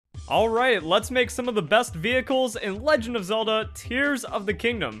Alright, let's make some of the best vehicles in Legend of Zelda Tears of the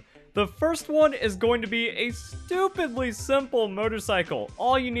Kingdom. The first one is going to be a stupidly simple motorcycle.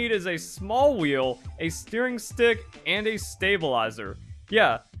 All you need is a small wheel, a steering stick, and a stabilizer.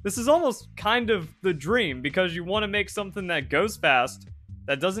 Yeah, this is almost kind of the dream because you want to make something that goes fast,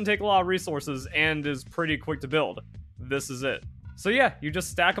 that doesn't take a lot of resources, and is pretty quick to build. This is it. So yeah, you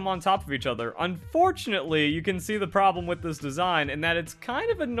just stack them on top of each other. Unfortunately, you can see the problem with this design in that it's kind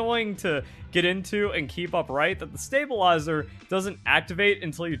of annoying to get into and keep upright, that the stabilizer doesn't activate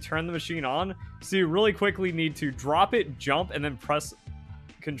until you turn the machine on, so you really quickly need to drop it, jump, and then press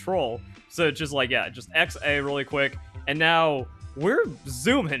control. So it's just like, yeah, just XA really quick, and now we're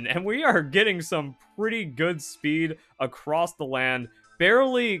zooming, and we are getting some pretty good speed across the land,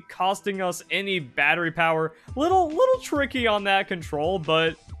 barely costing us any battery power. Little tricky on that control,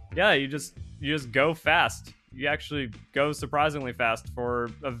 but yeah, you just go fast. You actually go surprisingly fast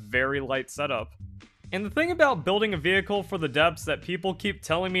for a very light setup. And the thing about building a vehicle for the depths that people keep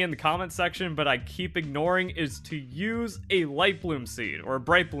telling me in the comment section but I keep ignoring is to use a light bloom seed or a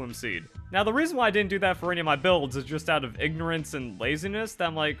bright bloom seed. Now the reason why I didn't do that for any of my builds is just out of ignorance and laziness, that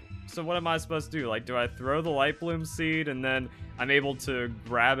I'm like, so what am I supposed to do? Like, do I throw the light bloom seed and then I'm able to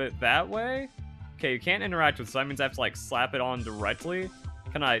grab it that way? Okay, you can't interact with it, so that means I have to like slap it on directly.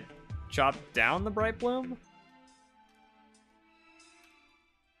 Can I chop down the bright bloom?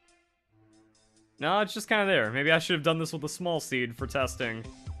 No, it's just kind of there. Maybe I should have done this with a small seed for testing.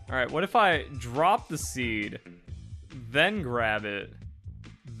 Alright, what if I drop the seed, then grab it,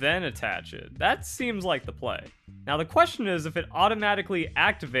 then attach it? That seems like the play. Now the question is if it automatically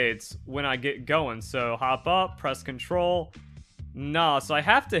activates when I get going. So hop up, press control. No, so I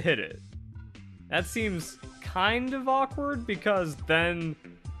have to hit it. That seems kind of awkward because then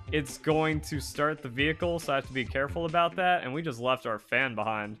it's going to start the vehicle, so I have to be careful about that, and we just left our fan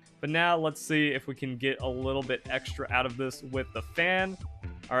behind. But now let's see if we can get a little bit extra out of this with the fan.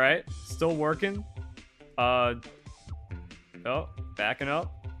 Alright, still working. Oh, backing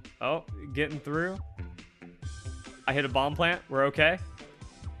up. Oh, getting through. I hit a bomb plant, we're okay.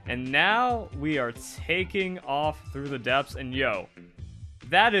 And now we are taking off through the depths, and yo,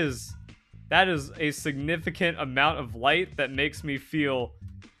 that is a significant amount of light that makes me feel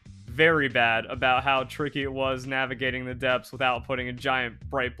very bad about how tricky it was navigating the depths without putting a giant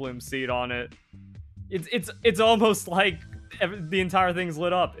bright bloom seed on it. It's almost like the entire thing's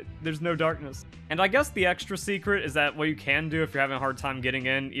lit up. There's no darkness. And I guess the extra secret is that what you can do if you're having a hard time getting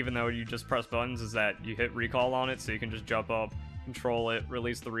in, even though you just press buttons, is that you hit recall on it, so you can just jump up, control it,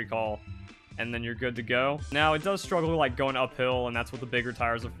 release the recall, and then you're good to go. Now, it does struggle like going uphill, and that's what the bigger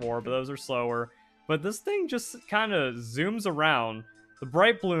tires are for, but those are slower. But this thing just kind of zooms around. The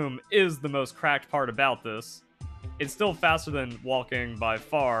bright bloom is the most cracked part about this. It's still faster than walking by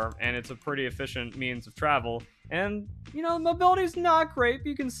far, and it's a pretty efficient means of travel. And, you know, the mobility's not great, but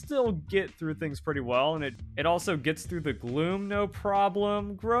you can still get through things pretty well, and it also gets through the gloom no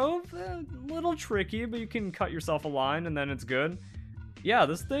problem. Grove, a little tricky, but you can cut yourself a line, and then it's good. Yeah,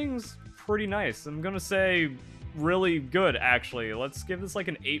 this thing's pretty nice. I'm gonna say really good, actually. Let's give this like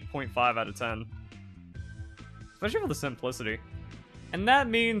an 8.5 out of 10. Especially for the simplicity. And that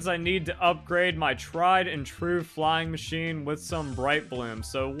means I need to upgrade my tried and true flying machine with some bright bloom.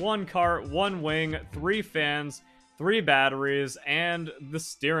 So 1 cart, 1 wing, 3 fans, 3 batteries, and the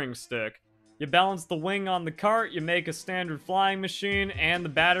steering stick. You balance the wing on the cart, you make a standard flying machine, and the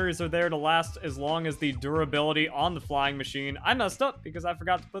batteries are there to last as long as the durability on the flying machine. I messed up because I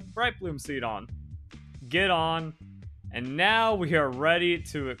forgot to put the bright bloom seed on. Get on. And now we are ready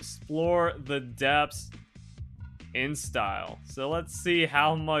to explore the depths in style. So let's see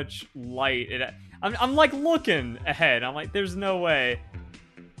how much light it... I'm like looking ahead. I'm like, there's no way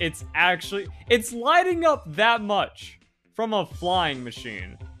it's lighting up that much from a flying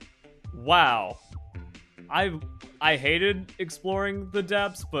machine. Wow. I hated exploring the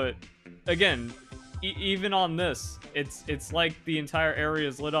depths, but again, even on this, it's like the entire area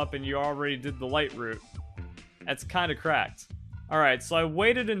is lit up and you already did the light route. That's kind of cracked. Alright, so I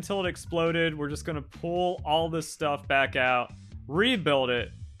waited until it exploded. We're just gonna pull all this stuff back out, rebuild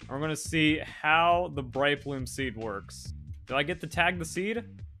it, and we're gonna see how the bright bloom seed works. Do I get to tag the seed?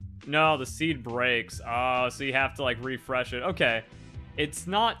 No, the seed breaks. Oh, so you have to like refresh it. Okay, it's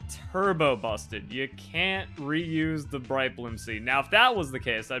not turbo busted. You can't reuse the bright bloom seed. Now, if that was the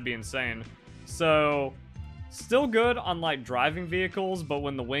case, that'd be insane. So, still good on like driving vehicles, but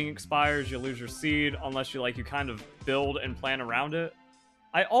when the wing expires, you lose your seed unless you kind of build and plan around it.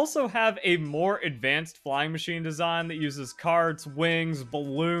 I also have a more advanced flying machine design that uses carts, wings,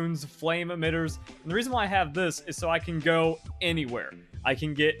 balloons, flame emitters. And the reason why I have this is so I can go anywhere. I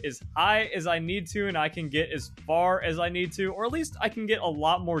can get as high as I need to, and I can get as far as I need to, or at least I can get a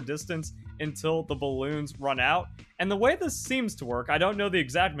lot more distance until the balloons run out. And the way this seems to work, I don't know the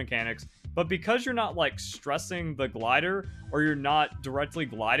exact mechanics, but because you're not like stressing the glider or you're not directly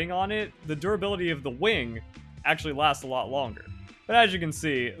gliding on it, the durability of the wing actually lasts a lot longer. But as you can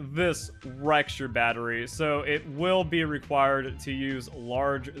see, this wrecks your battery, so it will be required to use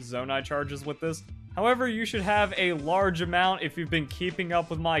large zonai charges with this. However, you should have a large amount if you've been keeping up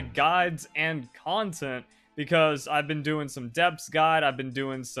with my guides and content, because I've been doing some depths guide, I've been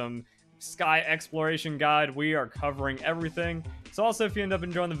doing some sky exploration guide. We are covering everything. So also, if you end up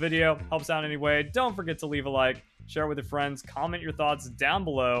enjoying the video, helps out anyway, don't forget to leave a like, share it with your friends, comment your thoughts down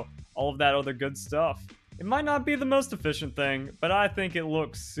below, all of that other good stuff. It might not be the most efficient thing, but I think it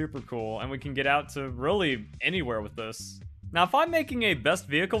looks super cool, and we can get out to really anywhere with this. Now, if I'm making a best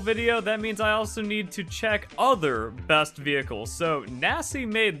vehicle video, that means I also need to check other best vehicles. So Nasty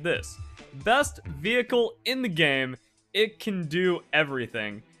made this. Best vehicle in the game. It can do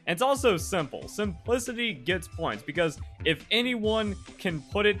everything. And it's also simple. Simplicity gets points, because if anyone can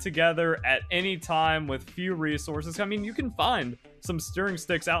put it together at any time with few resources, I mean, you can find some steering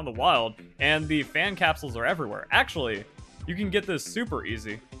sticks out in the wild, and the fan capsules are everywhere. Actually, you can get this super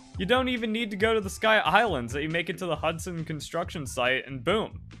easy. You don't even need to go to the Sky Islands. That you make it to the Hudson construction site, and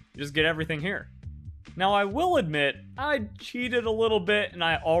boom, you just get everything here. Now, I will admit, I cheated a little bit, and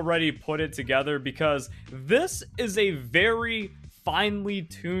I already put it together, because this is a very finely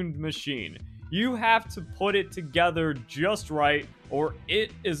tuned machine. You have to put it together just right, or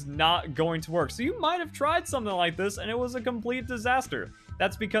it is not going to work. So you might have tried something like this and it was a complete disaster.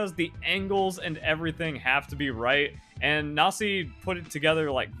 That's because the angles and everything have to be right, and Nasi put it together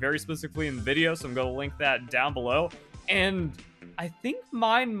like very specifically in the video, so I'm going to link that down below. And I think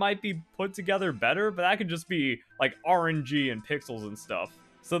mine might be put together better, but that could just be like RNG and pixels and stuff.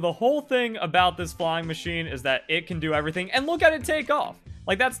 So the whole thing about this flying machine is that it can do everything, and look at it take off.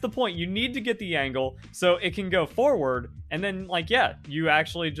 Like, that's the point. You need to get the angle so it can go forward, and then, like, yeah, you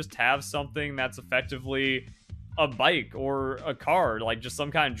actually just have something that's effectively a bike or a car, like just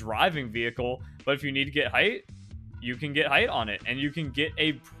some kind of driving vehicle. But if you need to get height, you can get height on it, and you can get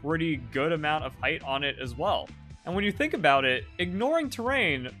a pretty good amount of height on it as well. And when you think about it, ignoring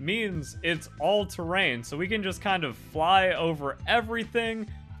terrain means it's all terrain, so we can just kind of fly over everything,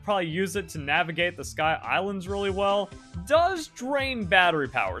 probably use it to navigate the Sky Islands really well. Does drain battery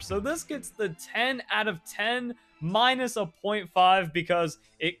power, so this gets the 10 out of 10 minus a 0.5 because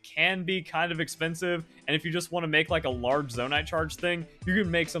it can be kind of expensive, and if you just want to make like a large zonite charge thing, you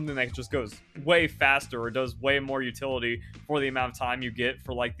can make something that just goes way faster or does way more utility for the amount of time you get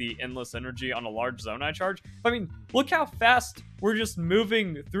for like the endless energy on a large zonite charge. I mean, look how fast we're just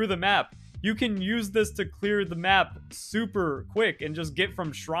moving through the map. You can use this to clear the map super quick and just get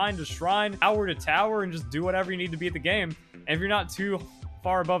from shrine to shrine, tower to tower, and just do whatever you need to beat the game. And if you're not too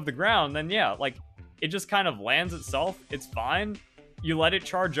far above the ground, then yeah, like, it just kind of lands itself. It's fine. You let it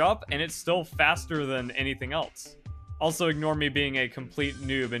charge up, and it's still faster than anything else. Also, ignore me being a complete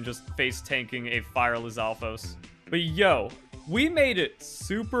noob and just face tanking a Fireless Alphos. But yo, we made it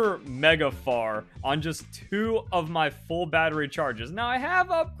super mega far on just 2 of my full battery charges. Now, I have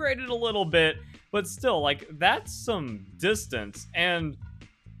upgraded a little bit, but still, like, that's some distance. And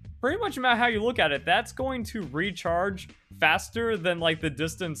pretty much no matter how you look at it, that's going to recharge faster than, like, the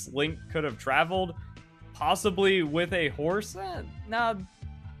distance Link could have traveled. Possibly with a horse? Nah,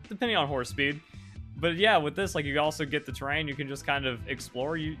 depending on horse speed. But yeah, with this, like, you also get the terrain. You can just kind of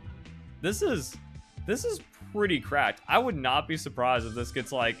explore. This is pretty cracked. I would not be surprised if this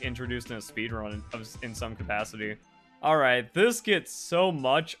gets, like, introduced in a speedrun in some capacity. Alright, this gets so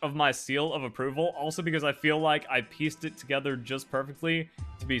much of my seal of approval, also because I feel like I pieced it together just perfectly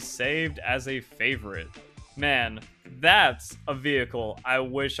to be saved as a favorite. Man, that's a vehicle I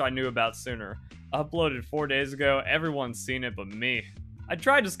wish I knew about sooner. Uploaded 4 days ago, everyone's seen it but me. I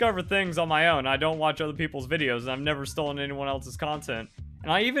try to discover things on my own. I don't watch other people's videos, and I've never stolen anyone else's content.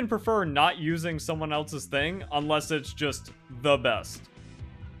 And I even prefer not using someone else's thing unless it's just the best.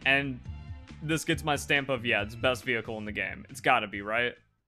 And this gets my stamp of, yeah, it's best vehicle in the game. It's gotta be, right?